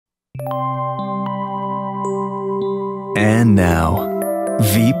And now,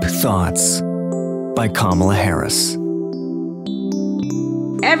 Veep Thoughts by Kamala Harris.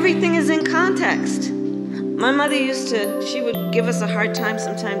 Everything is in context. My mother she would give us a hard time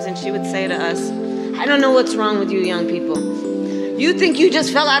sometimes, and she would say to us, I don't know what's wrong with you young people. You think you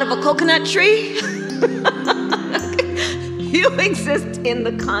just fell out of a coconut tree? You exist in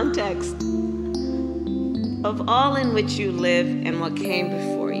the context of all in which you live and what came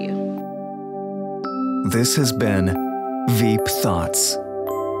before you. This has been Veep Thoughts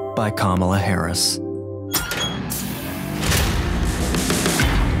by Kamala Harris.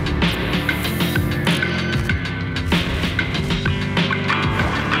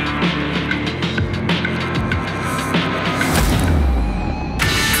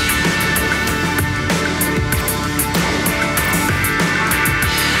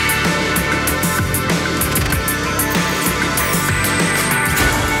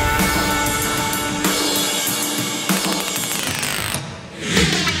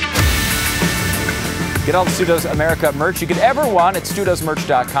 Get all the Stu Does America merch you could ever want at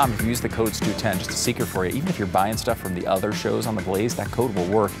StuDoesMerch.com. If you use the code Stu10, just a secret for you. Even if you're buying stuff from the other shows on the Blaze, that code will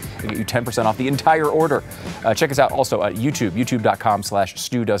work and get you 10% off the entire order. Check us out also at YouTube,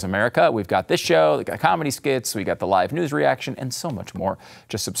 youtube.com/StuDoesAmerica. We've got this show, we got comedy skits, we got the live news reaction, and so much more.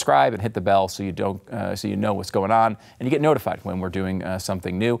 Just subscribe and hit the bell so you know what's going on and you get notified when we're doing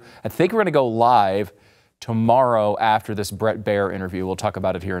something new. I think we're going to go live tomorrow after this Bret Baier interview. We'll talk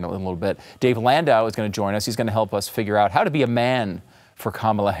about it here in a little bit. Dave Landau is going to join us. He's going to help us figure out how to be a man for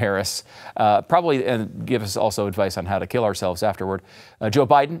Kamala Harris, probably and give us also advice on how to kill ourselves afterward. Joe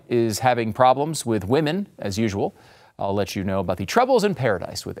Biden is having problems with women, as usual. I'll let you know about the troubles in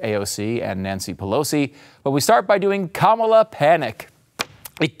paradise with AOC and Nancy Pelosi. But we start by doing Kamala Panic.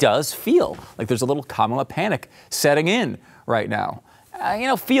 It does feel like there's a little Kamala Panic setting in right now.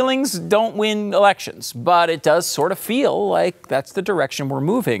 Feelings don't win elections, but it does sort of feel like that's the direction we're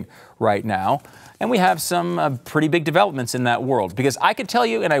moving right now. And we have some pretty big developments in that world, because I could tell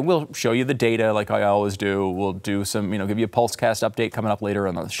you, and I will show you the data like I always do. We'll do some, give you a Pulsecast update coming up later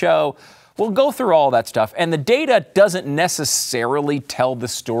on the show. We'll go through all that stuff. And the data doesn't necessarily tell the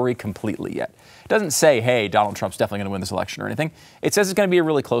story completely yet. It doesn't say, hey, Donald Trump's definitely going to win this election or anything. It says it's going to be a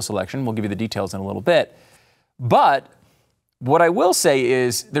really close election. We'll give you the details in a little bit. But what I will say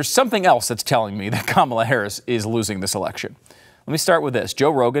is there's something else that's telling me that Kamala Harris is losing this election. Let me start with this. Joe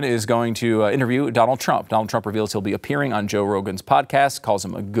Rogan is going to interview Donald Trump. Donald Trump reveals he'll be appearing on Joe Rogan's podcast, calls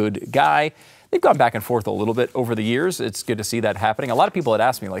him a good guy. They've gone back and forth a little bit over the years. It's good to see that happening. A lot of people had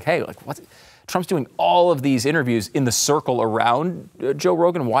asked me, hey, what? Trump's doing all of these interviews in the circle around Joe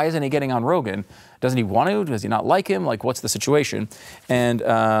Rogan. Why isn't he getting on Rogan? Doesn't he want to? Does he not like him? What's the situation?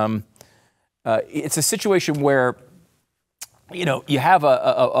 And it's a situation where you have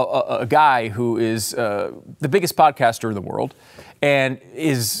a guy who is the biggest podcaster in the world and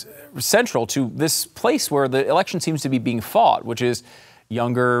is central to this place where the election seems to be being fought, which is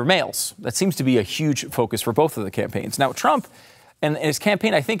younger males. That seems to be a huge focus for both of the campaigns. Now, Trump and his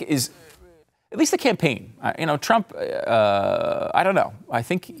campaign, I think, is at least the campaign. Trump, I don't know. I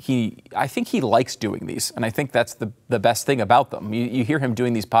think he likes doing these, and I think that's the best thing about them. You hear him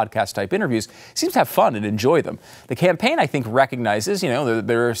doing these podcast type interviews, he seems to have fun and enjoy them. The campaign, I think, recognizes,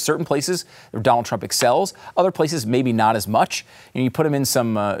 there are certain places where Donald Trump excels, other places maybe not as much. You put him in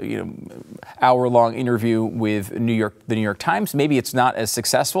some hour-long interview with the New York Times, maybe it's not as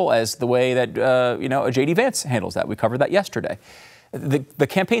successful as the way that a J.D. Vance handles that. We covered that yesterday. The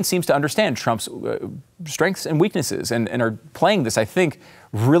campaign seems to understand Trump's strengths and weaknesses and are playing this, I think,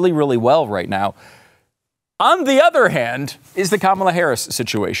 really, really well right now. On the other hand is the Kamala Harris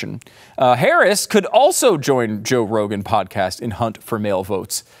situation. Harris could also join Joe Rogan podcast in hunt for male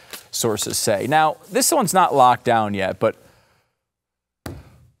votes, sources say. Now, this one's not locked down yet, but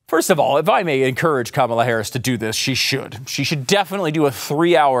first of all, if I may encourage Kamala Harris to do this, she should. She should definitely do a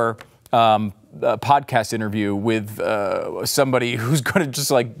 3-hour podcast interview with somebody who's going to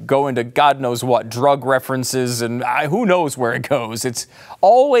just go into God knows what, drug references, and who knows where it goes. It's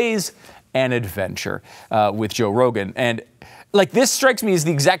always an adventure with Joe Rogan. And this strikes me as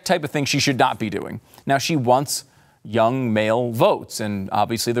the exact type of thing she should not be doing. Now, she wants young male votes, and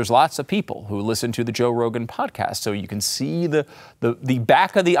obviously there's lots of people who listen to the Joe Rogan podcast, so you can see the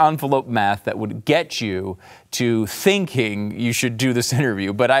back of the envelope math that would get you to thinking you should do this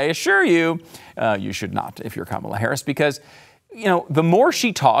interview. But I assure you, you should not if you're Kamala Harris, because the more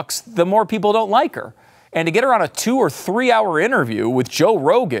she talks, the more people don't like her. And to get her on a 2 or 3 hour interview with Joe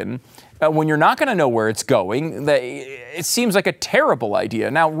Rogan when you're not going to know where it's going, it seems like a terrible idea.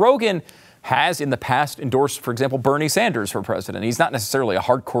 Now, Rogan has in the past endorsed, for example, Bernie Sanders for president. He's not necessarily a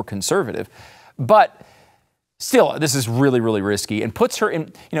hardcore conservative, but still, this is really, really risky and puts her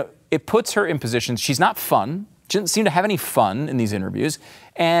in, it puts her in positions. She's not fun. She doesn't seem to have any fun in these interviews.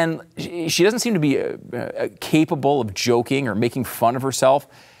 And she doesn't seem to be capable of joking or making fun of herself.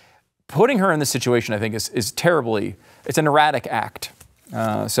 Putting her in this situation, I think, is terribly, it's an erratic act.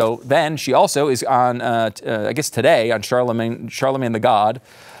 So then she also is on, I guess today, on Charlemagne the God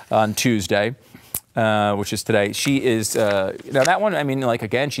on Tuesday, which is today. She is, now that one, I mean, like,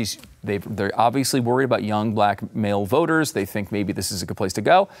 again, they're obviously worried about young black male voters. They think maybe this is a good place to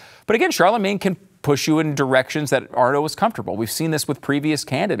go. But again, Charlemagne can push you in directions that aren't always comfortable. We've seen this with previous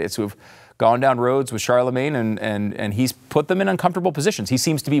candidates who have gone down roads with Charlemagne, and he's put them in uncomfortable positions. He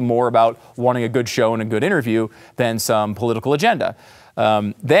seems to be more about wanting a good show and a good interview than some political agenda.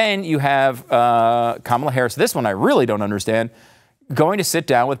 Then you have Kamala Harris. This one I really don't understand. Going to sit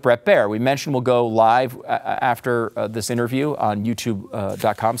down with Bret Baier. We mentioned we'll go live after this interview on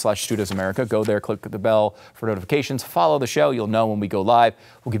youtube.com/StuDoesAmerica. Go there, click the bell for notifications, follow the show. You'll know when we go live.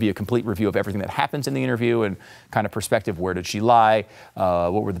 We'll give you a complete review of everything that happens in the interview and kind of perspective. Where did she lie?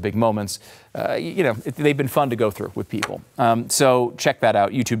 What were the big moments? They've been fun to go through with people. So check that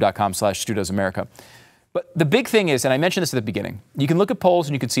out, youtube.com/StuDoesAmerica. But the big thing is, and I mentioned this at the beginning, you can look at polls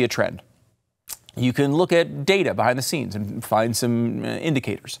and you can see a trend. You can look at data behind the scenes and find some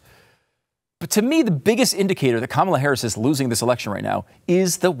indicators. But to me, the biggest indicator that Kamala Harris is losing this election right now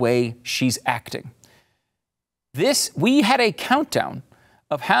is the way she's acting. We had a countdown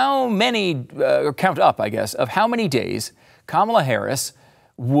of how many, or count up, I guess, of how many days Kamala Harris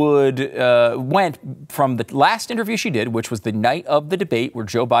went from the last interview she did, which was the night of the debate where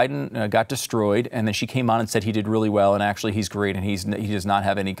Joe Biden got destroyed, and then she came on and said he did really well, and actually he's great, and he does not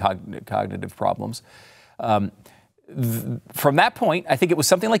have any cognitive problems. From that point, I think it was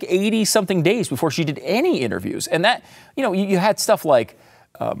something like 80-something days before she did any interviews, and that, you had stuff like,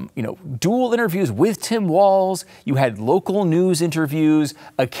 dual interviews with Tim Walz. You had local news interviews,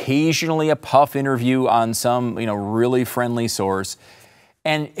 occasionally a puff interview on some, really friendly source.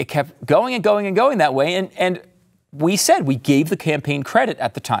 And it kept going and going and going that way. And we said we gave the campaign credit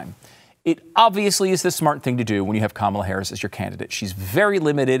at the time. It obviously is the smart thing to do when you have Kamala Harris as your candidate. She's very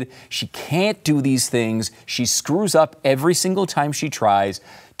limited. She can't do these things. She screws up every single time she tries.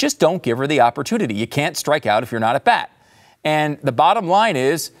 Just don't give her the opportunity. You can't strike out if you're not at bat. And the bottom line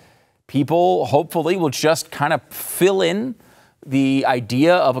is people hopefully will just kind of fill in the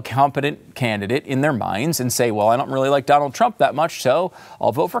idea of a competent candidate in their minds and say, well, I don't really like Donald Trump that much, so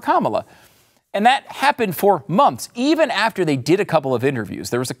I'll vote for Kamala. And that happened for months. Even after they did a couple of interviews,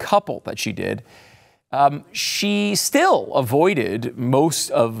 there was a couple that she did, she still avoided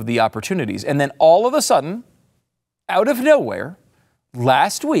most of the opportunities. And then all of a sudden, out of nowhere,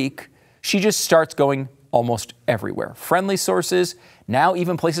 last week, she just starts going almost everywhere. Friendly sources, now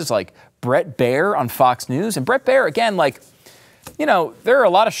even places like Bret Baier on Fox News. And Bret Baier, again, there are a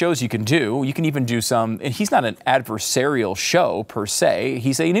lot of shows you can do. You can even do some, and he's not an adversarial show per se.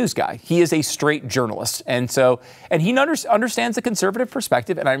 He's a news guy. He is a straight journalist. And he understands the conservative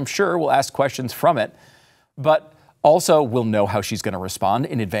perspective, and I'm sure will ask questions from it, but also will know how she's going to respond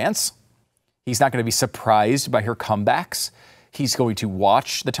in advance. He's not going to be surprised by her comebacks. He's going to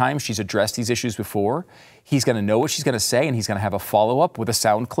watch the time she's addressed these issues before. He's going to know what she's going to say, and he's going to have a follow-up with a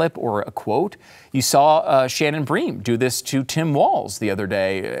sound clip or a quote. You saw Shannon Bream do this to Tim Walz the other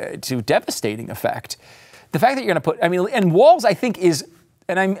day to devastating effect. The fact that you're going to and Walz, I think, is,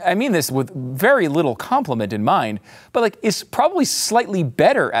 and I mean this with very little compliment in mind, but is probably slightly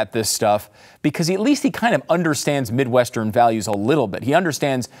better at this stuff because at least he kind of understands Midwestern values a little bit. He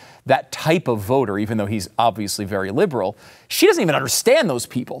understands that type of voter, even though he's obviously very liberal. She doesn't even understand those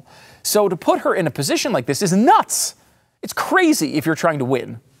people. So to put her in a position like this is nuts. It's crazy if you're trying to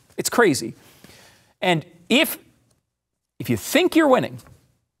win. It's crazy. And if you think you're winning,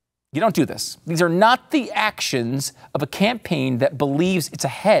 you don't do this. These are not the actions of a campaign that believes it's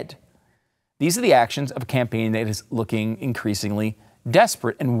ahead. These are the actions of a campaign that is looking increasingly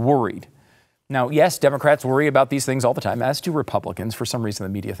desperate and worried. Now, yes, Democrats worry about these things all the time, as do Republicans. For some reason, the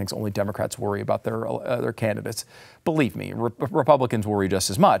media thinks only Democrats worry about their candidates. Believe me, Republicans worry just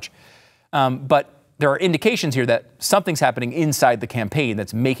as much. But there are indications here that something's happening inside the campaign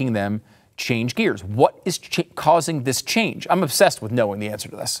that's making them change gears. What is causing this change? I'm obsessed with knowing the answer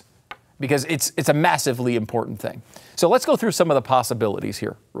to this because it's a massively important thing. So let's go through some of the possibilities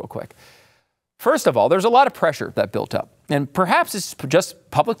here real quick. First of all, there's a lot of pressure that built up, and perhaps it's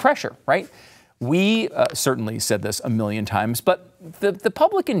just public pressure, right? We certainly said this a million times, but the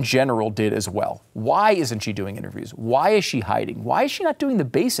public in general did as well. Why isn't she doing interviews? Why is she hiding? Why is she not doing the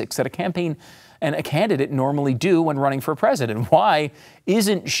basics that a campaign and a candidate normally do when running for president? Why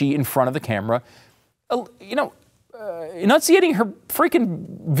isn't she in front of the camera, enunciating her freaking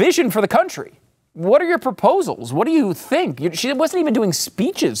vision for the country? What are your proposals? What do you think? She wasn't even doing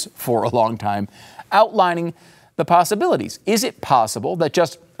speeches for a long time, outlining the possibilities. Is it possible that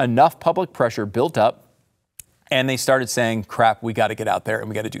just enough public pressure built up and they started saying, crap, we got to get out there and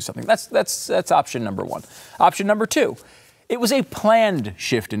we got to do something? That's option number one. Option number two, it was a planned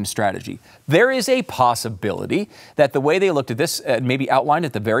shift in strategy. There is a possibility that the way they looked at this, maybe outlined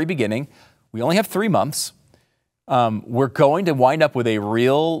at the very beginning, we only have 3 months. We're going to wind up with a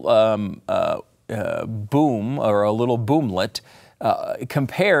real boom or a little boomlet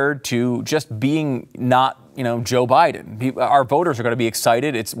compared to just being not, Joe Biden. Our voters are going to be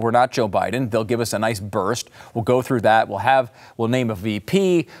excited. We're not Joe Biden. They'll give us a nice burst. We'll go through that. We'll name a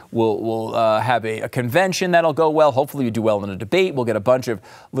VP. We'll have a convention that'll go well. Hopefully we do well in a debate. We'll get a bunch of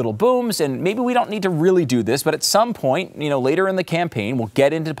little booms, and maybe we don't need to really do this, but at some point, later in the campaign, we'll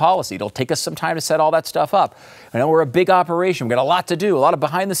get into policy. It'll take us some time to set all that stuff up. I know we're a big operation. We've got a lot to do, a lot of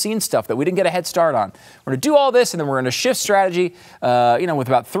behind-the-scenes stuff that we didn't get a head start on. We're going to do all this, and then we're going to shift strategy, with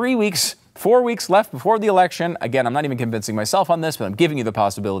about 4 weeks left before the election. Again, I'm not even convincing myself on this, but I'm giving you the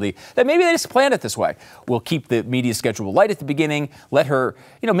possibility that maybe they just planned it this way. We'll keep the media schedule light at the beginning, let her,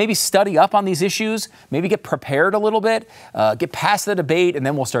 maybe study up on these issues, maybe get prepared a little bit, get past the debate, and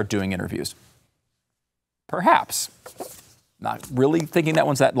then we'll start doing interviews. Perhaps. Not really thinking that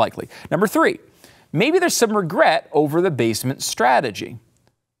one's that likely. Number three, maybe there's some regret over the basement strategy.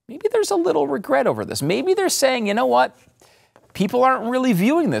 Maybe there's a little regret over this. Maybe they're saying, you know what? People aren't really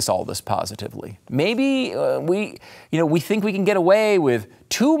viewing this positively. Maybe we think we can get away with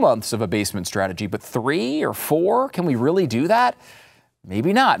 2 months of a basement strategy, but 3 or 4, can we really do that?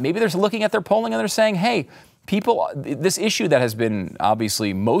 Maybe not. Maybe they're looking at their polling and they're saying, hey, this issue that has been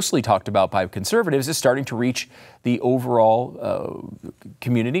obviously mostly talked about by conservatives is starting to reach the overall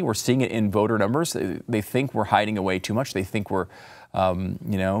community. We're seeing it in voter numbers. They think we're hiding away too much. They think we're,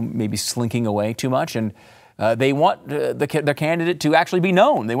 maybe slinking away too much. And they want their candidate to actually be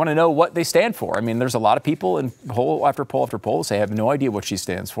known. They want to know what they stand for. I mean, there's a lot of people in poll after poll after poll who say, I have no idea what she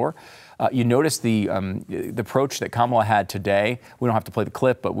stands for. You notice the approach that Kamala had today. We don't have to play the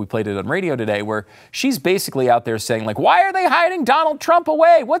clip, but we played it on radio today, where she's basically out there saying, why are they hiding Donald Trump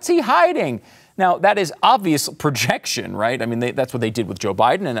away? What's he hiding? Now, that is obvious projection, right? I mean, that's what they did with Joe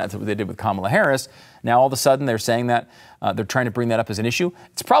Biden, and that's what they did with Kamala Harris. Now, all of a sudden, they're saying that they're trying to bring that up as an issue.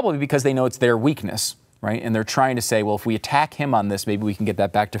 It's probably because they know it's their weakness. Right? And they're trying to say, well, if we attack him on this, maybe we can get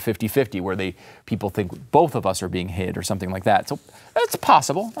that back to 50-50, where people think both of us are being hid or something like that. So that's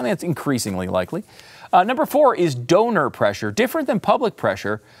possible. I mean, it's increasingly likely. Number 4 is donor pressure, different than public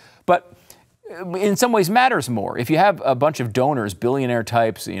pressure, but in some ways matters more. If you have a bunch of donors, billionaire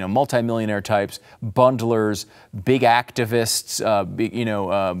types, multimillionaire types, bundlers, big activists,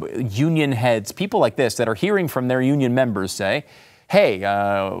 union heads, people like this that are hearing from their union members say, hey,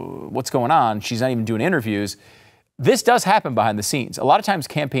 what's going on? She's not even doing interviews. This does happen behind the scenes. A lot of times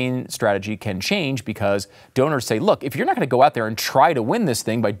campaign strategy can change because donors say, look, if you're not going to go out there and try to win this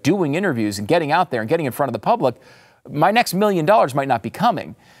thing by doing interviews and getting out there and getting in front of the public, my next $1 million might not be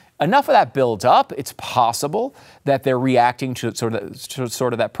coming. Enough of that builds up. It's possible that they're reacting to sort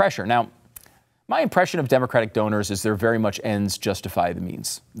of that pressure. Now, my impression of Democratic donors is they're very much ends justify the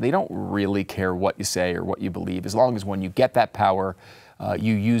means. They don't really care what you say or what you believe, as long as when you get that power,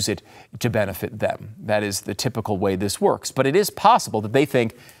 you use it to benefit them. That is the typical way this works. But it is possible that they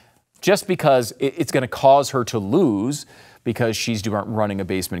think just because it's going to cause her to lose because she's running a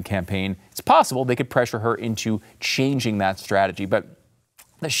basement campaign, it's possible they could pressure her into changing that strategy. But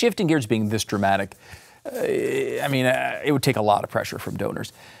the shift in gears being this dramatic, it would take a lot of pressure from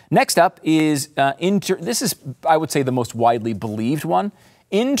donors. Next up is, this is, I would say, the most widely believed one.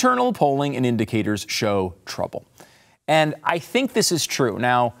 Internal polling and indicators show trouble. And I think this is true.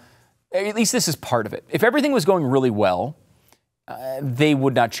 Now, at least this is part of it. If everything was going really well, they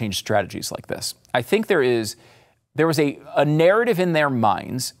would not change strategies like this. I think there was a narrative in their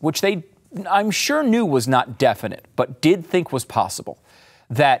minds, which I'm sure knew was not definite, but did think was possible,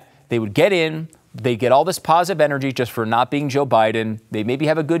 that they would get in, they get all this positive energy just for not being Joe Biden. They maybe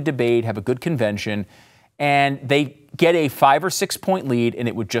have a good debate, have a good convention, and they get a 5 or 6 point lead, and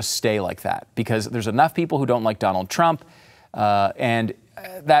it would just stay like that because there's enough people who don't like Donald Trump, and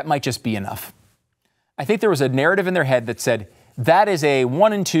that might just be enough. I think there was a narrative in their head that said, that is a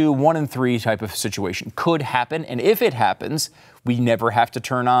 1 in 2, 1 in 3 type of situation. Could happen, and if it happens, we never have to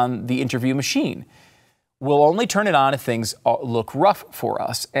turn on the interview machine. We'll only turn it on if things look rough for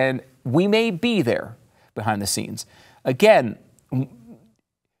us, and we may be there behind the scenes. Again,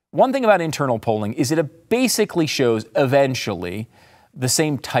 one thing about internal polling is it basically shows eventually the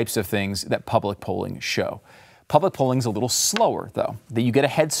same types of things that public polling show. Public polling is a little slower, though. That you get a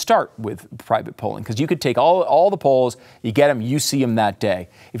head start with private polling because you could take all the polls, you get them, you see them that day.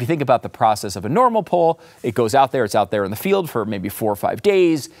 If you think about the process of a normal poll, it goes out there, it's out there in the field for maybe 4 or 5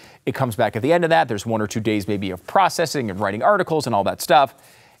 days. It comes back at the end of that. There's 1 or 2 days maybe of processing and writing articles and all that stuff.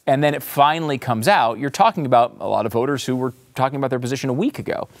 And then it finally comes out. You're talking about a lot of voters who were talking about their position a week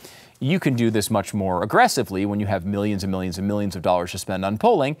ago. You can do this much more aggressively when you have millions and millions and millions of dollars to spend on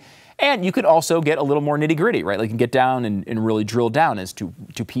polling. And you could also get a little more nitty gritty, right? Like you can get down and really drill down as to,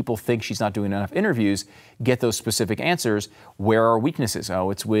 do people think she's not doing enough interviews? Get those specific answers. Where are weaknesses? Oh,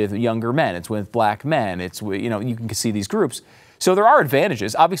 it's with younger men. It's with black men. It's with, you can see these groups. So there are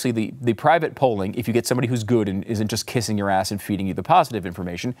advantages. Obviously, the private polling, if you get somebody who's good and isn't just kissing your ass and feeding you the positive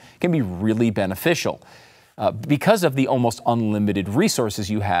information, can be really beneficial because of the almost unlimited resources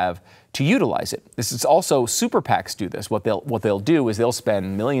you have to utilize it. This is also super PACs do this. What they'll do is they'll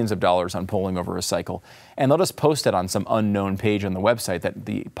spend millions of dollars on polling over a cycle, and they'll just post it on some unknown page on the website that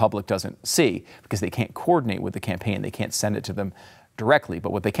the public doesn't see because they can't coordinate with the campaign. They can't send it to them directly.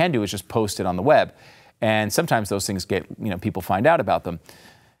 But what they can do is just post it on the web. And sometimes those things get, people find out about them.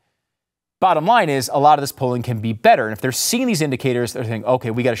 Bottom line is a lot of this polling can be better. And if they're seeing these indicators, they're saying,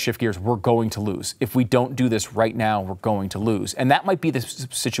 okay, we got to shift gears. We're going to lose. If we don't do this right now, we're going to lose. And that might be the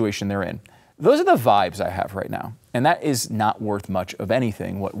situation they're in. Those are the vibes I have right now. And that is not worth much of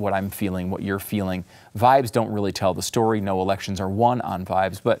anything, what I'm feeling, what you're feeling. Vibes don't really tell the story. No elections are won on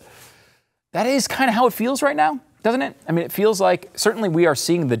vibes. But that is kind of how it feels right now, doesn't it? I mean, it feels like certainly we are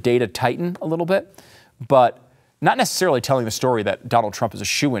seeing the data tighten a little bit, but not necessarily telling the story that Donald Trump is a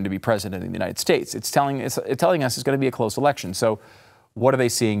shoo-in to be president of the United States. It's telling us it's going to be a close election. So what are they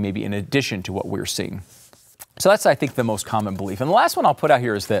seeing maybe in addition to what we're seeing? So that's, I think, the most common belief. And the last one I'll put out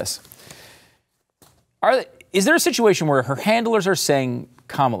here is this. Is there a situation where her handlers are saying,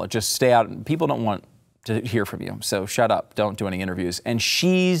 Kamala, just stay out, people don't want to hear from you, so shut up, don't do any interviews. And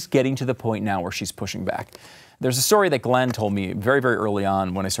she's getting to the point now where she's pushing back. There's a story that Glenn told me very, very early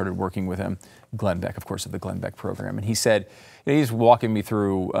on when I started working with him. Glenn Beck, of course, of the Glenn Beck program. And he said, he's walking me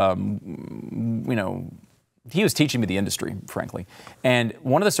through, he was teaching me the industry, frankly. And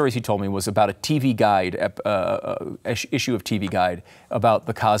one of the stories he told me was about a TV guide, issue of TV Guide about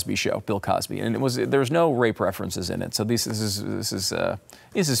the Cosby Show, Bill Cosby. And there's no rape references in it. So this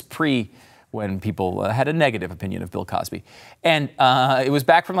is pre when people had a negative opinion of Bill Cosby. And it was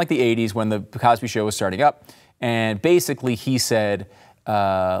back from like the 80s when the Cosby Show was starting up. And basically he said,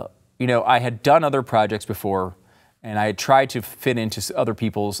 I had done other projects before and I had tried to fit into other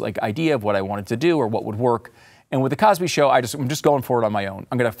people's idea of what I wanted to do or what would work. And with the Cosby Show, I'm just going for it on my own.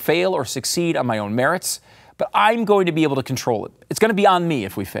 I'm going to fail or succeed on my own merits, but I'm going to be able to control it. It's going to be on me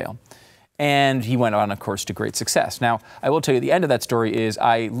if we fail. And he went on, of course, to great success. Now, I will tell you, the end of that story is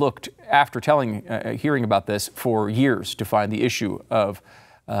I looked, after hearing about this, for years to find the issue of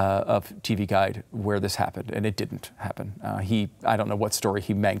TV Guide where this happened, and it didn't happen. I don't know what story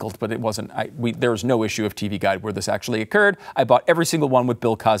he mangled, but it wasn't. There was no issue of TV Guide where this actually occurred. I bought every single one with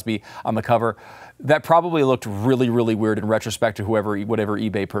Bill Cosby on the cover. That probably looked really, really weird in retrospect to whatever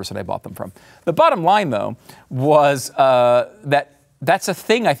eBay person I bought them from. The bottom line, though, was that's a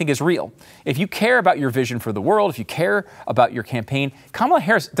thing I think is real. If you care about your vision for the world, if you care about your campaign, Kamala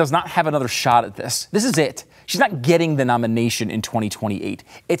Harris does not have another shot at this. This is it. She's not getting the nomination in 2028.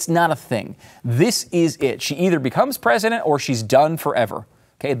 It's not a thing. This is it. She either becomes president or she's done forever.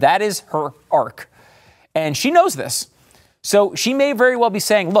 Okay, that is her arc. And she knows this. So she may very well be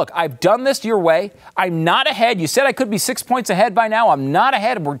saying, look, I've done this your way. I'm not ahead. You said I could be 6 points ahead by now. I'm not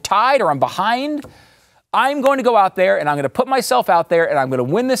ahead. We're tied or I'm behind. I'm going to go out there and I'm going to put myself out there and I'm going to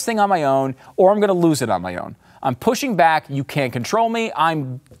win this thing on my own or I'm going to lose it on my own. I'm pushing back. You can't control me.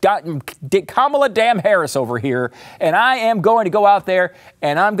 I'm Kamala damn Harris over here, and I am going to go out there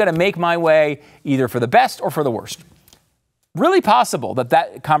and I'm going to make my way either for the best or for the worst. Really possible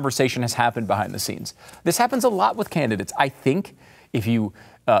that conversation has happened behind the scenes. This happens a lot with candidates. I think if you,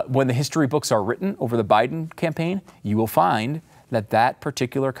 when the history books are written over the Biden campaign, you will find that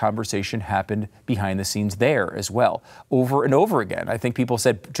particular conversation happened behind the scenes there as well, over and over again. I think people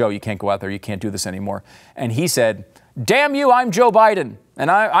said, Joe, you can't go out there, you can't do this anymore. And he said, damn you, I'm Joe Biden, and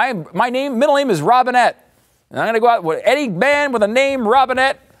my middle name is Robinette, and I'm going to go out with any man with a name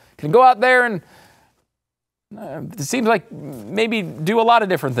Robinette can go out there and It seems like maybe do a lot of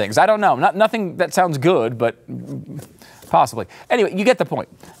different things. I don't know. Nothing that sounds good, but possibly. Anyway, you get the point.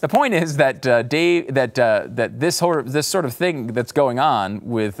 The point is that that this sort of thing that's going on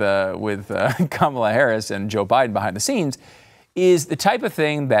with Kamala Harris and Joe Biden behind the scenes is the type of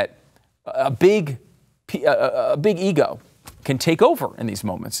thing that a big ego can take over in these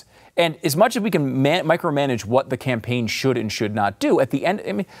moments. And as much as we can micromanage what the campaign should and should not do, at the end,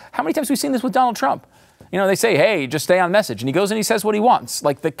 I mean, how many times have we seen this with Donald Trump? You know, they say, hey, just stay on message. And he goes and he says what he wants.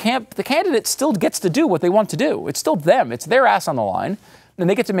 Like the candidate still gets to do what they want to do. It's still them. It's their ass on the line. And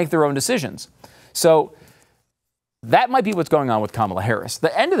they get to make their own decisions. So that might be what's going on with Kamala Harris.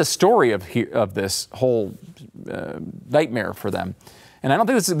 The end of the story of this whole nightmare for them. And I don't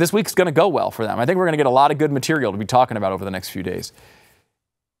think this week's going to go well for them. I think we're going to get a lot of good material to be talking about over the next few days.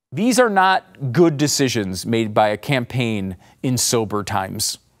 These are not good decisions made by a campaign in sober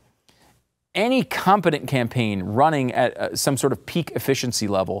times. Any competent campaign running at some sort of peak efficiency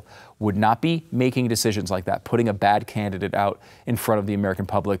level would not be making decisions like that, putting a bad candidate out in front of the American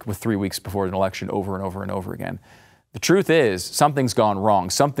public with 3 weeks before an election over and over and over again. The truth is, something's gone wrong.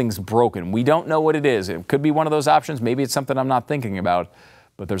 Something's broken. We don't know what it is. It could be one of those options. Maybe it's something I'm not thinking about.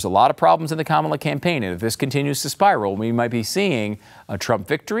 But there's a lot of problems in the Kamala campaign. And if this continues to spiral, we might be seeing a Trump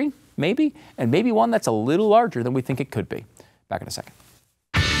victory, maybe, and maybe one that's a little larger than we think it could be. Back in a second.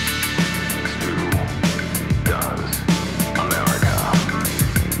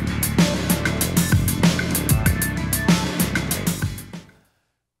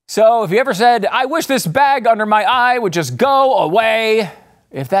 So if you ever said, I wish this bag under my eye would just go away,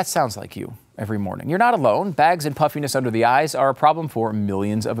 if that sounds like you every morning, you're not alone. Bags and puffiness under the eyes are a problem for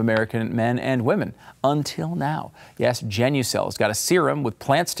millions of American men and women until now. Yes, GENUCEL has got a serum with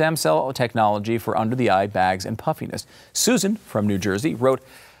plant stem cell technology for under the eye bags and puffiness. Susan from New Jersey wrote,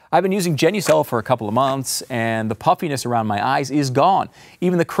 I've been using GENUCEL for a couple of months and the puffiness around my eyes is gone.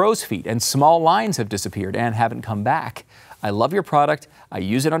 Even the crow's feet and small lines have disappeared and haven't come back. I love your product. I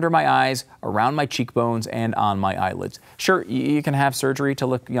use it under my eyes, around my cheekbones, and on my eyelids. Sure, you can have surgery to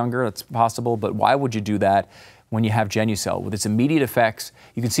look younger. That's possible. But why would you do that when you have GENUCEL? With its immediate effects,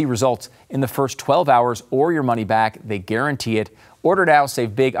 you can see results in the first 12 hours or your money back. They guarantee it. Order now.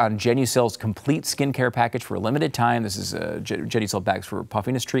 Save big on GENUCEL's complete skincare package for a limited time. This is GENUCEL bags for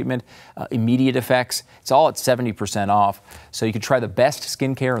puffiness treatment, immediate effects. It's all at 70% off. So you can try the best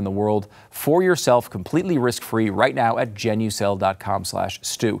skincare in the world for yourself, completely risk-free right now at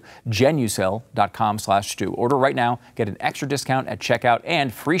GENUCEL.com/Stu. GENUCEL.com/Stu. Order right now. Get an extra discount at checkout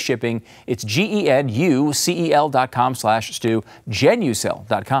and free shipping. It's GENUCEL.com/Stu.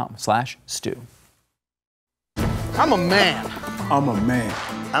 GENUCEL.com/Stu. I'm a man. I'm a man.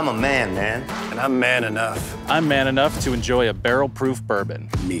 I'm a man, man. And I'm man enough. I'm man enough to enjoy a barrel-proof bourbon.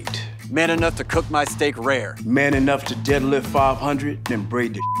 Neat. Man enough to cook my steak rare. Man enough to deadlift 500, then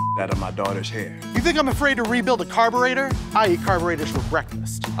braid the out of my daughter's hair. You think I'm afraid to rebuild a carburetor? I eat carburetors for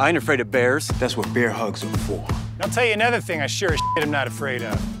breakfast. I ain't afraid of bears. That's what bear hugs are for. I'll tell you another thing I sure as shit am not afraid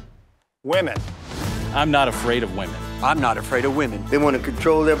of. Women. I'm not afraid of women. I'm not afraid of women. They want to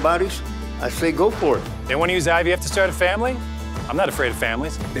control their bodies? I say go for it. They want to use IVF to start a family? I'm not afraid of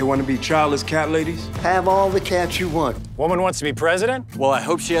families. They want to be childless cat ladies? Have all the cats you want. Woman wants to be president? Well, I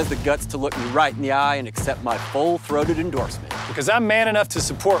hope she has the guts to look me right in the eye and accept my full-throated endorsement. Because I'm man enough to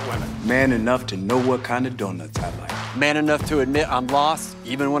support women. Man enough to know what kind of donuts I like. Man enough to admit I'm lost,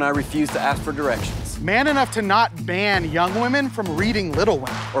 even when I refuse to ask for directions. Man enough to not ban young women from reading Little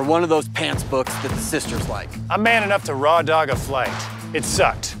Women. Or one of those pants books that the sisters like. I'm man enough to raw dog a flight. It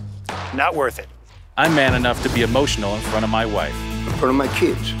sucked. Not worth it. I'm man enough to be emotional in front of my wife. In front of my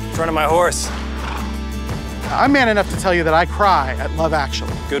kids. In front of my horse. I'm man enough to tell you that I cry at Love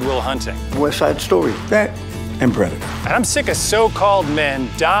Actually. Good Will Hunting. West Side Story. That and Predator. And I'm sick of so-called men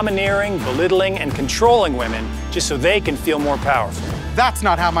domineering, belittling, and controlling women just so they can feel more powerful. That's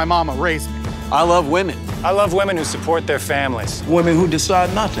not how my mama raised me. I love women. I love women who support their families. Women who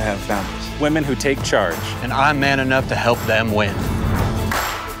decide not to have families. Women who take charge. And I'm man enough to help them win.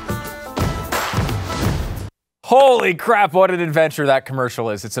 Holy crap, what an adventure that commercial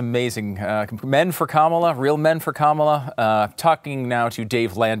is. It's amazing. Men for Kamala, real men for Kamala. Talking now to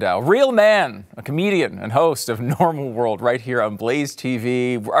Dave Landau, real man, a comedian and host of Normal World right here on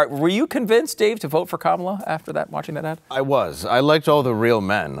BlazeTV. Were you convinced, Dave, to vote for Kamala after that, watching that ad? I was. I liked all the real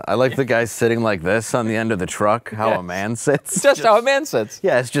men. I liked the guy sitting like this on the end of the truck, how a man sits. Just how a man sits.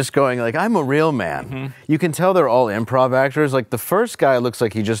 Yeah, it's just going like, I'm a real man. You can tell they're all improv actors. Like the first guy looks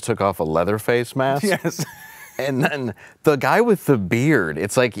like he just took off a leather face mask. Yes. And then the guy with the beard,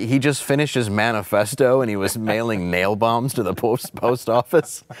 it's like he just finished his manifesto and he was mailing nail bombs to the post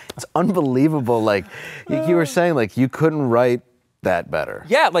office. It's unbelievable. Like you were saying, like you couldn't write that better.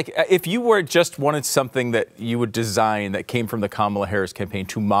 Yeah, like if you were just wanted something that you would design that came from the Kamala Harris campaign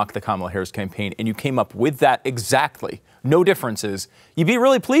to mock the Kamala Harris campaign, and you came up with that exactly, no differences, you'd be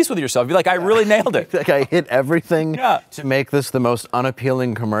really pleased with yourself. You'd be like, I really nailed it. Like I hit everything to make this the most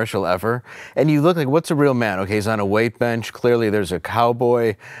unappealing commercial ever. And you look like, what's a real man? Okay, he's on a weight bench. Clearly there's a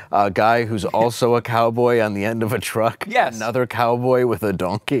cowboy, a guy who's also a cowboy on the end of a truck. Yes. Another cowboy with a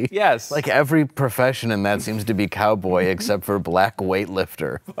donkey. Yes. Like every profession in that seems to be cowboy except for black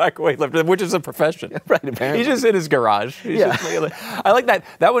weightlifter. Black weightlifter, which is a profession. Right, apparently. He's just in his garage. I like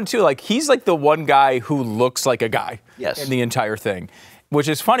that one too. Like he's like the one guy who looks like a guy. Yes. In the entire thing, which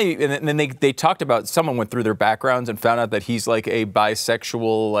is funny. And then they talked about, someone went through their backgrounds and found out that he's like a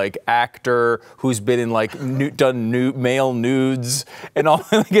bisexual like actor who's been in like done male nudes and all.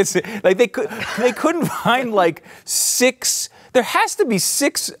 Like it's like they couldn't find like 6. There has to be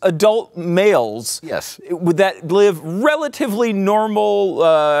 6 adult males, yes, that live relatively normal,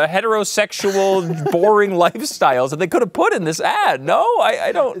 heterosexual, boring lifestyles that they could have put in this ad. No,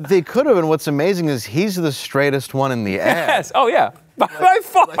 I don't. They could have, and what's amazing is he's the straightest one in the ad. Yes. Oh yeah. By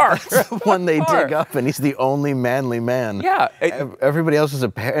far. Like that's the one they dig up, and he's the only manly man. Yeah. Everybody else is a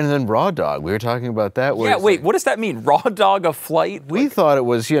pair. And then Raw Dog, we were talking about that. Yeah, wait, like, what does that mean? Raw Dog a flight? We thought it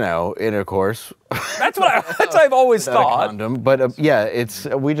was, intercourse. That's what I've always thought. A condom. But yeah,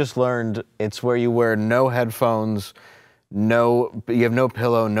 we just learned it's where you wear no headphones, you have no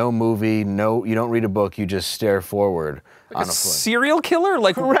pillow, no movie, you don't read a book, you just stare forward. Like a serial killer?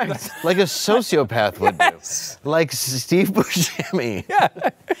 Like correct. Like a sociopath would do. Like Steve Buscemi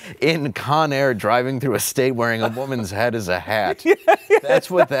in Con Air driving through a state wearing a woman's head as a hat. That's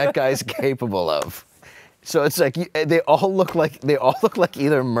what that guy's capable of. So it's like they all look like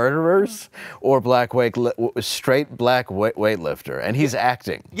either murderers or straight black weightlifter, and he's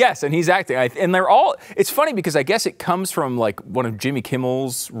acting. Yes, and he's acting, and they're all. It's funny because I guess it comes from like one of Jimmy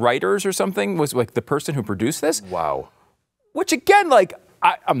Kimmel's writers or something. Was like the person who produced this. Wow. Which again, like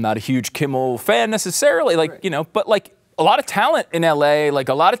I'm not a huge Kimmel fan necessarily, like but like. A lot of talent in LA, like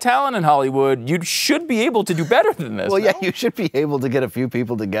a lot of talent in Hollywood. You should be able to do better than this. Well, yeah, you should be able to get a few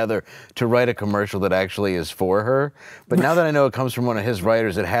people together to write a commercial that actually is for her. But now that I know it comes from one of his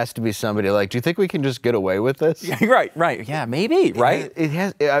writers, it has to be somebody like, do you think we can just get away with this? Yeah, right. Yeah, maybe, right? It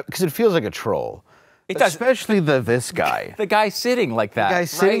has, because it feels like a troll. It does. Especially this guy. The guy sitting like that. The guy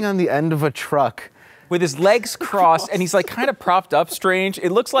sitting on the end of a truck. With his legs crossed, and he's like kind of propped up strange.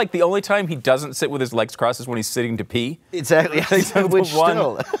 It looks like the only time he doesn't sit with his legs crossed is when he's sitting to pee. Exactly. Which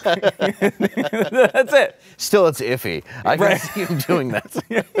still. That's it. Still, it's iffy. I can see him doing that.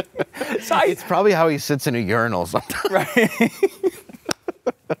 It's probably how he sits in a urinal sometimes. Right.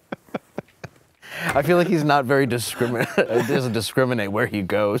 I feel like he's not very doesn't discriminate where he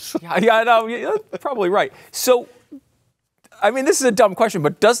goes. Yeah, no, you're probably right. So, I mean, this is a dumb question,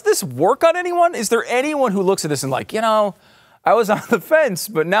 but does this work on anyone? Is there anyone who looks at this and like, I was on the fence,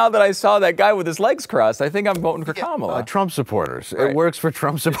 but now that I saw that guy with his legs crossed, I think I'm voting for Kamala. Trump supporters. Right. It works for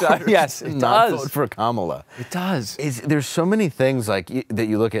Trump supporters. Yes, it not does. Vote for Kamala. It does. There's so many things like that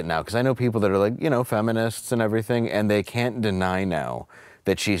you look at now, because I know people that are like, feminists and everything, and they can't deny now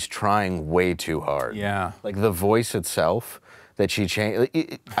that she's trying way too hard. Yeah. Like the voice itself. That she changed.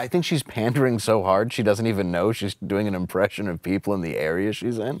 I think she's pandering so hard she doesn't even know she's doing an impression of people in the area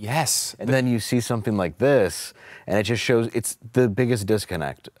she's in. Yes. And then you see something like this, and it just shows it's the biggest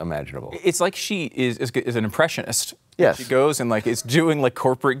disconnect imaginable. It's like she is an impressionist. Yes. She goes and like is doing like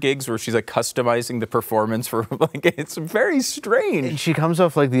corporate gigs where she's like customizing the performance for like it's very strange. And she comes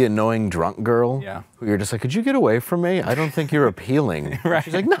off like the annoying drunk girl. Yeah. Who you're just like, could you get away from me? I don't think you're appealing. Right.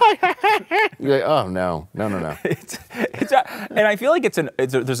 She's like, no. You're like, oh no. And I feel like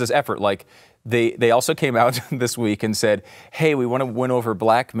there's this effort like they also came out this week and said, hey, we want to win over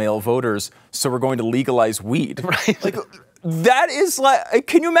black male voters, so we're going to legalize weed. Right. Like, that is like,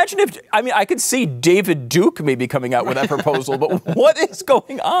 can you imagine I could see David Duke maybe coming out with that proposal, but what is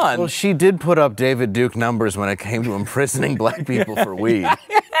going on? Well, she did put up David Duke numbers when it came to imprisoning black people for weed.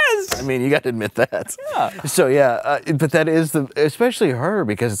 Yes. I mean, you got to admit that. Yeah. So yeah, but that is especially her,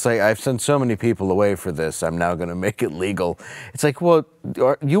 because it's like, I've sent so many people away for this, I'm now going to make it legal. It's like, well,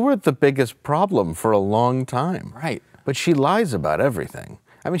 you were the biggest problem for a long time. Right. But she lies about everything.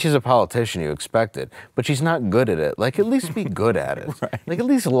 I mean, she's a politician, you expect it, but she's not good at it. Like, at least be good at it. Right. Like, at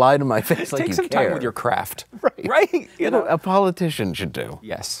least lie to my face like you care. Take some time with your craft. Right. Right? A politician should do.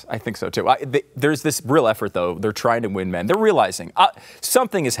 Yes, I think so too. There's this real effort, though. They're trying to win men. They're realizing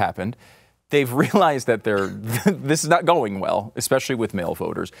something has happened. they've realized that this is not going well, especially with male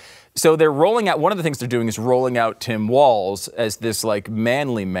voters. So they're rolling out, one of the things they're doing is rolling out Tim Walz as this like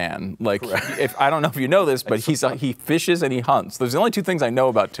manly man. Like, if I don't know if you know this, but he fishes and he hunts. Those are the only two things I know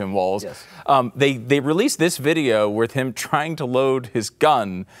about Tim Walz. Yes. They released this video with him trying to load his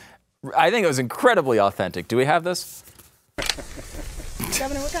gun. I think it was incredibly authentic. Do we have this?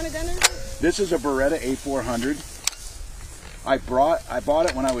 Governor, what kind of gun is it? This is a Beretta A400. I bought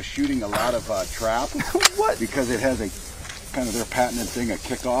it when I was shooting a lot of trap. What? Because it has a kind of their patented thing, a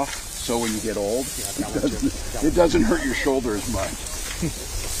kickoff. So when you get old, it doesn't hurt your shoulder as much.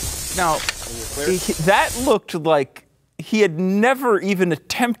 Now, that looked like he had never even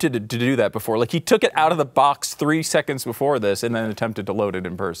attempted to do that before. Like, he took it out of the box 3 seconds before this and then attempted to load it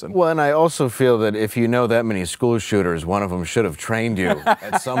in person. Well, and I also feel that if you know that many school shooters, one of them should have trained you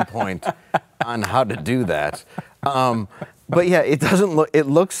at some point on how to do that. But yeah, it doesn't look, it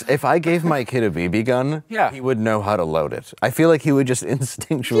looks, if I gave my kid a BB gun, he would know how to load it. I feel like he would just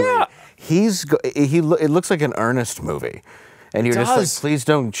instinctually, it looks like an Earnest movie. And you're just like, please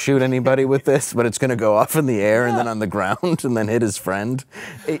don't shoot anybody with this, but it's going to go off in the air and then on the ground and then hit his friend.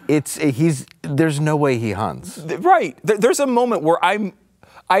 There's no way he hunts. Right. There's a moment where I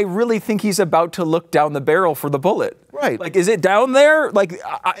really think he's about to look down the barrel for the bullet. Right. Like, is it down there? Like,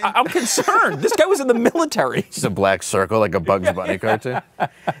 I'm concerned. This guy was in the military. It's a black circle, like a Bugs Bunny cartoon.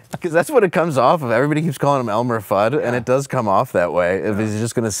 Because that's what it comes off of. Everybody keeps calling him Elmer Fudd, and it does come off that way if he's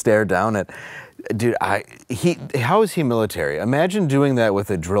just going to stare down at... Dude, how is he military? Imagine doing that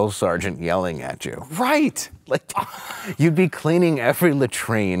with a drill sergeant yelling at you. Right. Like, you'd be cleaning every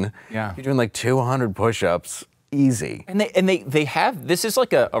latrine. Yeah. You're doing like 200 push-ups. Easy. And they have, this is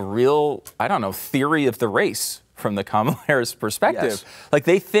like a real, I don't know, theory of the race from the Kamala Harris perspective. Yes. Like,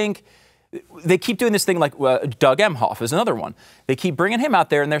 they keep doing this thing like Doug Emhoff is another one. They keep bringing him out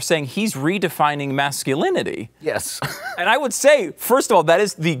there and they're saying he's redefining masculinity. Yes. And I would say, first of all, that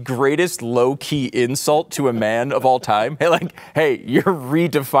is the greatest low-key insult to a man of all time. Hey, like, hey, you're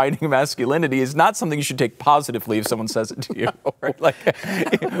redefining masculinity is not something you should take positively if someone says it to you. Right? Like,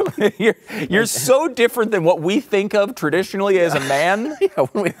 you're so different than what we think of traditionally as a man. Yeah,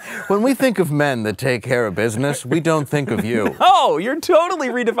 when we think of men that take care of business, we don't think of you. No, you're totally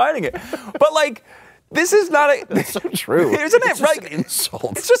redefining it. But like, this is not a... That's so true. Isn't it? It's just an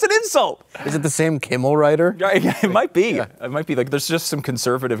insult. It's just an insult. Is it the same Kimmel writer? Yeah, it might be. Yeah. It might be. Like, there's just some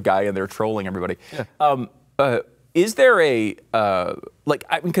conservative guy in there trolling everybody. Yeah. Is there a...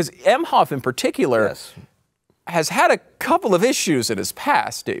 because Emhoff in particular has had a couple of issues in his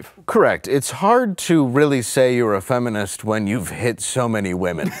past, Dave. Correct. It's hard to really say you're a feminist when you've hit so many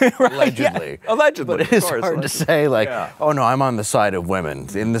women, right, allegedly. Yeah. Allegedly, but it is hard to say, like, oh no, I'm on the side of women,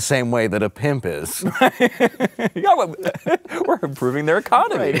 in the same way that a pimp is. We're improving their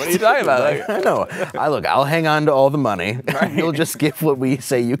economy. Right. What are you talking about? Like, I know. Look, I'll hang on to all the money. Right. You'll just give what we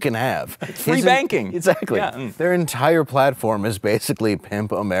say you can have. Free banking. Exactly. Yeah. Their entire platform is basically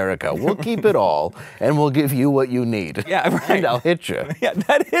Pimp America. We'll keep it all, and we'll give you what you need. Yeah, right. And I'll hit you. Yeah,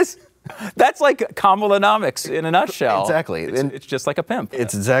 that's like Kamalanomics in a nutshell. Exactly. It's just like a pimp.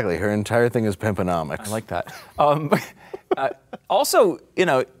 It's exactly. Her entire thing is pimponomics. I like that. Also, you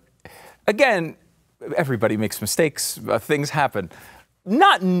know, again, everybody makes mistakes. Things happen.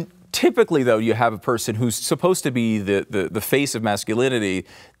 Not typically, though, you have a person who's supposed to be the face of masculinity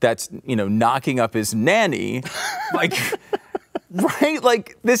that's, you know, knocking up his nanny. Like, right?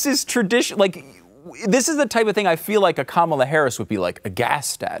 Like, this is tradition. Like, this is the type of thing I feel like a Kamala Harris would be like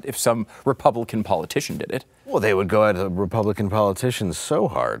aghast at if some Republican politician did it. Well, they would go at Republican politicians so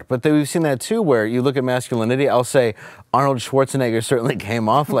hard. But we've seen that too, where you look at masculinity. I'll say Arnold Schwarzenegger certainly came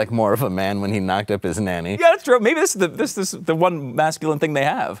off like more of a man when he knocked up his nanny. Yeah, that's true. Maybe this is the one masculine thing they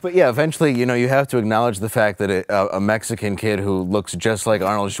have. But yeah, eventually, you know, you have to acknowledge the fact that a Mexican kid who looks just like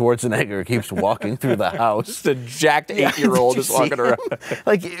Arnold Schwarzenegger keeps walking through the house. Just a jacked 8-year-old is walking around.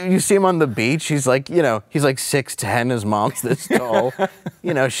 Like, you see him on the beach. He's like, you know, he's like 6'10". His mom's this tall.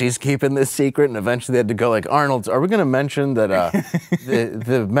 You know, she's keeping this secret, and eventually they had to go like, Arnold, are we going to mention that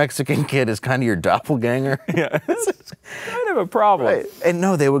the Mexican kid is kind of your doppelganger? Yeah, it's kind of a problem. Right. And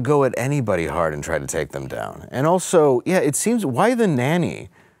no, they would go at anybody hard and try to take them down. And also, yeah, it seems, why the nanny?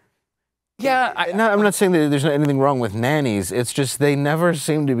 Yeah, I'm not saying that there's anything wrong with nannies. It's just they never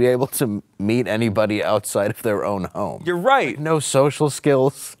seem to be able to meet anybody outside of their own home. You're right. Like, no social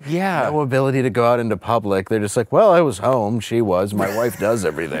skills. Yeah. No ability to go out into public. They're just like, well, I was home. She was. My wife does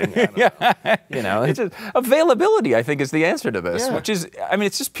everything. Yeah. You know. It's just, availability, I think, is the answer to this, which is, I mean,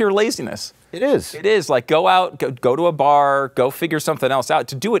 it's just pure laziness. It is. It is. Like, go out, go to a bar, go figure something else out.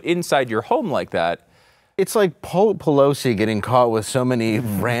 To do it inside your home like that, It's like Pelosi getting caught with so many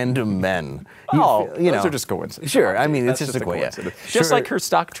random men. Those are just coincidences. Sure, I mean, it's That's just a coincidence. Yeah. Just Sure. like her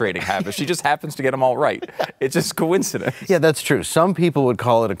stock trading habits. She just happens to get them all right. It's just coincidence. Yeah, that's true. Some people would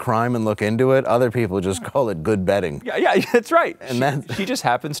call it a crime and look into it. Other people just call it good betting. Yeah, that's right. And she just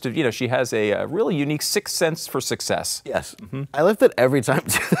happens to, she has a really unique sixth sense for success. Yes. I lift it every time,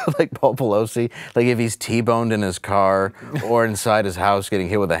 too, like Paul Pelosi. Like if he's T-boned in his car or inside his house getting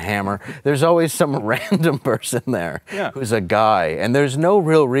hit with a hammer, there's always some random person there who's a guy. And there's no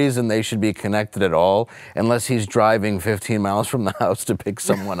real reason they should be connected at all unless he's driving 15 miles from the house to pick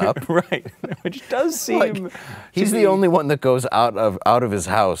someone up. Right. Which does seem... Like, he's the only one that goes out of his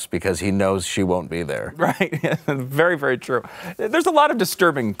house because he knows she won't be there. Right. Very, very true. There's a lot of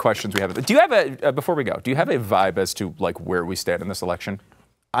disturbing questions we have. Do you have before we go, do you have a vibe as to like where we stand in this election?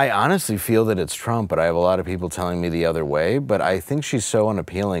 I honestly feel that it's Trump, but I have a lot of people telling me the other way. But I think she's so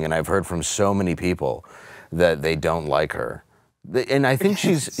unappealing, and I've heard from so many people that they don't like her. And I think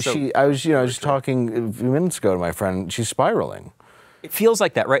I was talking a few minutes ago to my friend. She's spiraling. It feels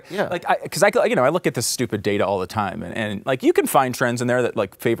like that, right? Yeah. Like, because I look at this stupid data all the time, and like you can find trends in there that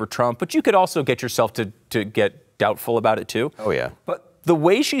like favor Trump, but you could also get yourself to get doubtful about it too. Oh yeah. But the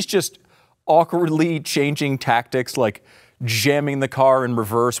way she's just awkwardly changing tactics, like jamming the car in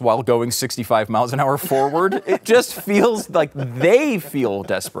reverse while going 65 miles an hour forward, it just feels like they feel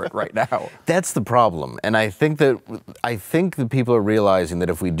desperate right now. That's the problem. And I think that people are realizing that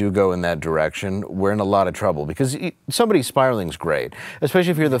if we do go in that direction, we're in a lot of trouble, because somebody spiraling is great,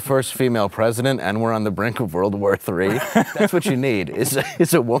 especially if you're the first female president and we're on the brink of World War III. That's what you need, is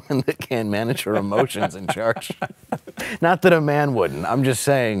a woman that can manage her emotions in charge. Not that a man wouldn't. I'm just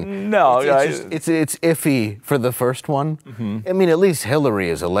saying. No, it's iffy for the first one. I mean, at least Hillary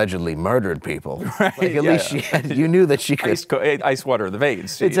has allegedly murdered people. Right, like, at least you knew that she could ice water in the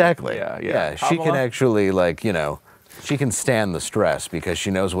veins. Exactly. Yeah. She can actually, like, she can stand the stress because she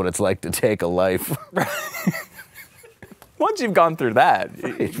knows what it's like to take a life. Once you've gone through that,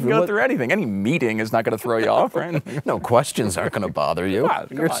 you can go through anything. Any meeting is not going to throw you off, right? No, questions aren't going to bother you.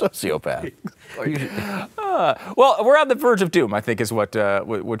 You're a sociopath. Well, we're on the verge of doom, I think, is what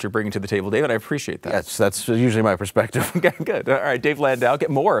you're bringing to the table, David. I appreciate that. Yes, that's usually my perspective. Okay, good. All right, Dave Landau,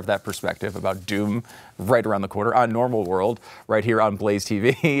 get more of that perspective about doom right around the corner on Normal World, right here on Blaze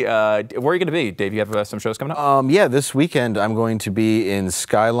TV. Where are you going to be, Dave? You have some shows coming up? Yeah, this weekend I'm going to be in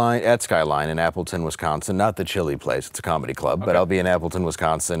Skyline in Appleton, Wisconsin. Not the chili place, it's a comedy club, but I'll be in Appleton,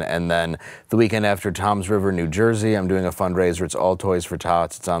 Wisconsin. And then the weekend after, Toms River, New Jersey. I'm doing a fundraiser. It's All Toys for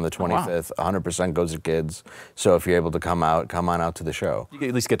Tots. It's on the 25th. 100% goes to kids. So if you're able to come on out to the show. You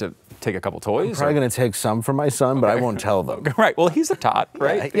at least get to take a couple toys? I'm probably going to take some for my son, but I won't tell them. Right. Well, he's a tot,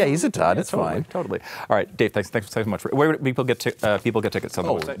 right? Yeah, he's a tot. It's fine. Totally. All right, Dave, thanks so much. Where do people get tickets on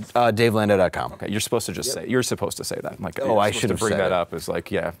the website? DaveLandau.com. Okay, you're supposed to just say. You're supposed to say that. Like, I should have bring said that it. up. Is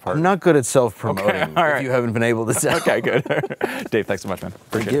like, I'm not good at self-promoting. Okay, all right. If you haven't been able to tell. Okay, good. Dave, thanks so much, man.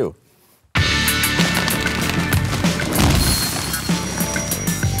 Appreciate Thank you.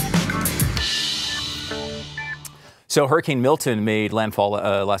 So Hurricane Milton made landfall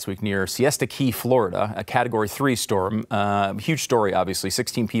last week near Siesta Key, Florida, a Category 3 storm. Huge story, obviously.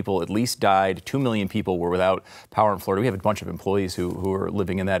 16 people at least died. 2 million people were without power in Florida. We have a bunch of employees who are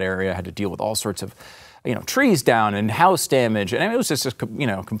living in that area, had to deal with all sorts of trees down and house damage. And it was just a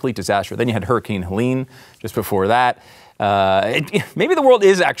complete disaster. Then you had Hurricane Helene just before that. Maybe the world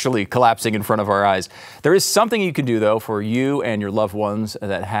is actually collapsing in front of our eyes. There is something you can do, though, for you and your loved ones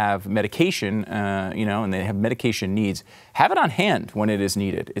that have medication, and they have medication needs. Have it on hand when it is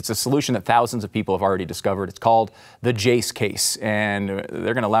needed. It's a solution that thousands of people have already discovered. It's called the JASE case, and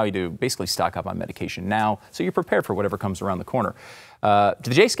they're going to allow you to basically stock up on medication now so you're prepared for whatever comes around the corner. The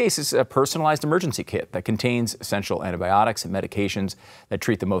JASE case is a personalized emergency kit that contains essential antibiotics and medications that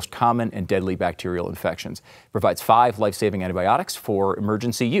treat the most common and deadly bacterial infections. It provides 5 life-saving antibiotics for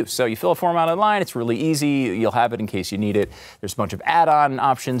emergency use. So you fill a form out online. It's really easy. You'll have it in case you need it. There's a bunch of add-on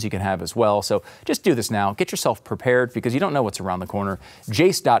options you can have as well. So just do this now. Get yourself prepared because you don't know what's around the corner.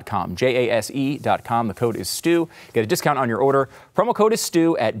 JASE.com, JASE.com. The code is STU. Get a discount on your order. Promo code is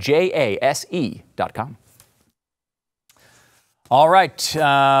STU at JASE.com. All right,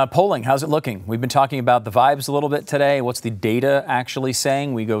 polling, how's it looking? We've been talking about the vibes a little bit today. What's the data actually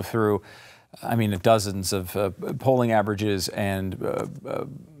saying? We go through, dozens of polling averages and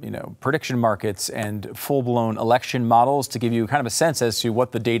prediction markets and full-blown election models to give you kind of a sense as to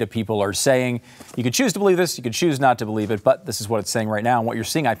what the data people are saying. You could choose to believe this, you could choose not to believe it, but this is what it's saying right now. And what you're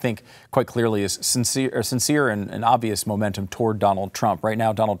seeing, I think, quite clearly is sincere and obvious momentum toward Donald Trump. Right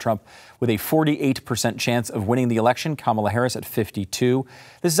now, Donald Trump with a 48% chance of winning the election, Kamala Harris at 52.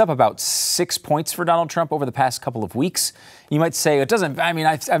 This is up about 6 points for Donald Trump over the past couple of weeks. You might say it doesn't,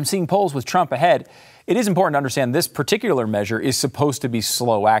 I'm seeing polls with Trump ahead. It is important to understand this particular measure is supposed to be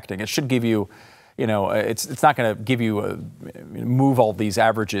slow acting. It should give you, it's not going to give you move all these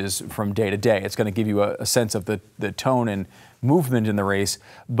averages from day to day. It's going to give you a sense of the tone and movement in the race.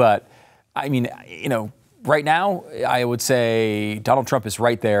 But right now, I would say Donald Trump is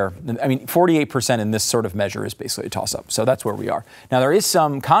right there. 48% in this sort of measure is basically a toss-up. So that's where we are. Now, there is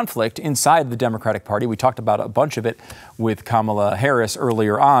some conflict inside the Democratic Party. We talked about a bunch of it with Kamala Harris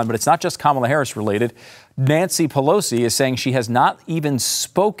earlier on, but it's not just Kamala Harris related. Nancy Pelosi is saying she has not even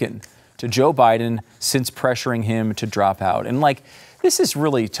spoken to Joe Biden since pressuring him to drop out. And this is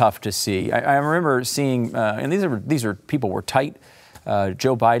really tough to see. I remember seeing, and these are people were tight.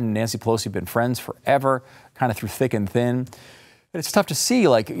 Joe Biden and Nancy Pelosi have been friends forever, kind of through thick and thin. But it's tough to see,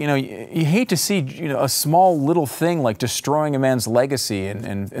 you hate to see, a small little thing like destroying a man's legacy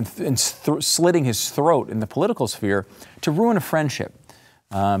and slitting his throat in the political sphere to ruin a friendship.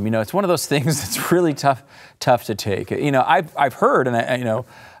 It's one of those things that's really tough to take. I've heard, and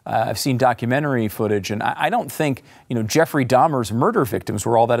I've seen documentary footage, and I don't think, Jeffrey Dahmer's murder victims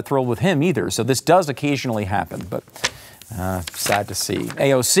were all that thrilled with him either. So this does occasionally happen, but sad to see.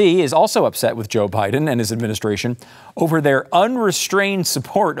 AOC is also upset with Joe Biden and his administration over their unrestrained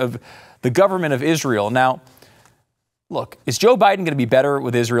support of the government of Israel. Now, look, is Joe Biden going to be better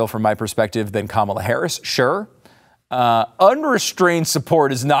with Israel from my perspective than Kamala Harris? Sure. Unrestrained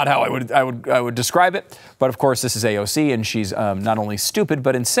support is not how I would describe it. But of course, this is AOC, and she's not only stupid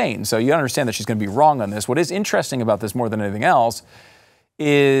but insane. So you understand that she's going to be wrong on this. What is interesting about this more than anything else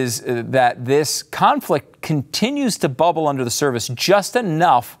is that this conflict continues to bubble under the surface just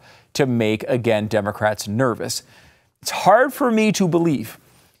enough to make, again, Democrats nervous. It's hard for me to believe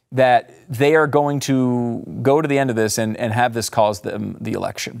that they are going to go to the end of this and have this cause them the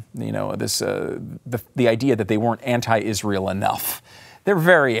election. The idea that they weren't anti-Israel enough. They're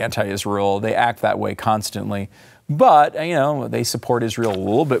very anti-Israel. They act that way constantly. But, they support Israel a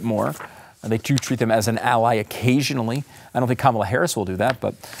little bit more. They do treat them as an ally occasionally. I don't think Kamala Harris will do that,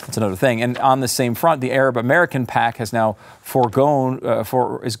 but that's another thing. And on the same front, the Arab American PAC has now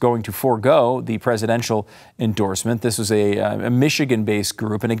is going to forego the presidential endorsement. This was a Michigan-based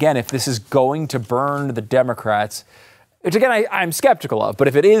group. And again, if this is going to burn the Democrats, which again, I'm skeptical of, but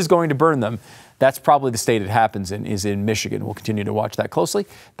if it is going to burn them, that's probably the state it happens in, is in Michigan. We'll continue to watch that closely.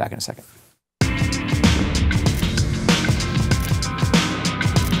 Back in a second.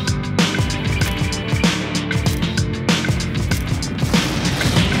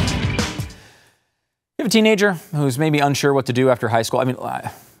 You have a teenager who's maybe unsure what to do after high school. I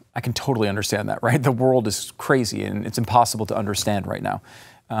can totally understand that, right? The world is crazy and it's impossible to understand right now.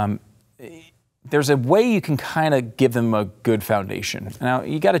 There's a way you can kind of give them a good foundation. Now,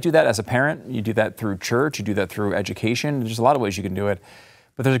 you got to do that as a parent. You do that through church. You do that through education. There's a lot of ways you can do it.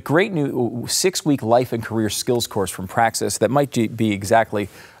 But there's a great new 6-week life and career skills course from PRAXIS that might be exactly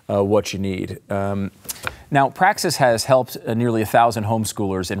what you need. Now, PRAXIS has helped nearly 1,000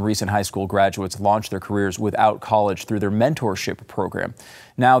 homeschoolers and recent high school graduates launch their careers without college through their mentorship program.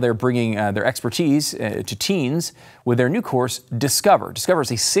 Now they're bringing their expertise to teens with their new course, Discover. Discover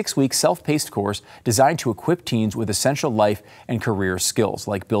is a 6-week self-paced course designed to equip teens with essential life and career skills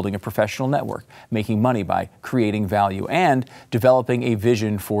like building a professional network, making money by creating value, and developing a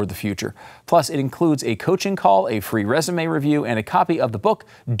vision for the future. Plus, it includes a coaching call, a free resume review, and a copy of the book,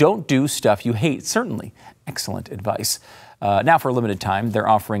 Don't Do Stuff You Hate. Certainly excellent advice. Now, for a limited time, they're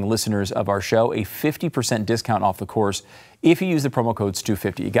offering listeners of our show a 50% discount off the course if you use the promo code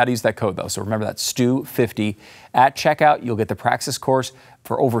STU50. You got to use that code, though. So remember that, STU50. At checkout, you'll get the PRAXIS course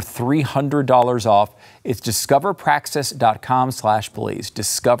for over $300 off. It's discoverpraxis.com/blaze.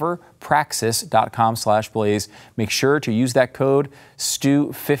 Discoverpraxis.com/blaze. Make sure to use that code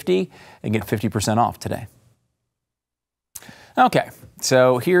STU50 and get 50% off today. Okay,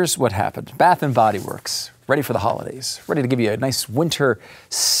 so here's what happened. Bath & Body Works, ready for the holidays, ready to give you a nice winter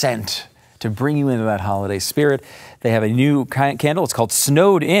scent to bring you into that holiday spirit. They have a new candle. It's called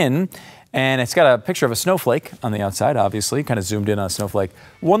Snowed In, and it's got a picture of a snowflake on the outside, obviously, kind of zoomed in on a snowflake.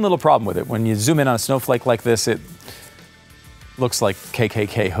 One little problem with it. When you zoom in on a snowflake like this, it looks like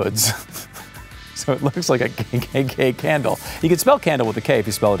KKK hoods. So it looks like a KKK candle. You can spell candle with a K if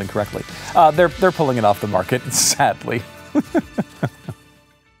you spell it incorrectly. They're pulling it off the market, sadly.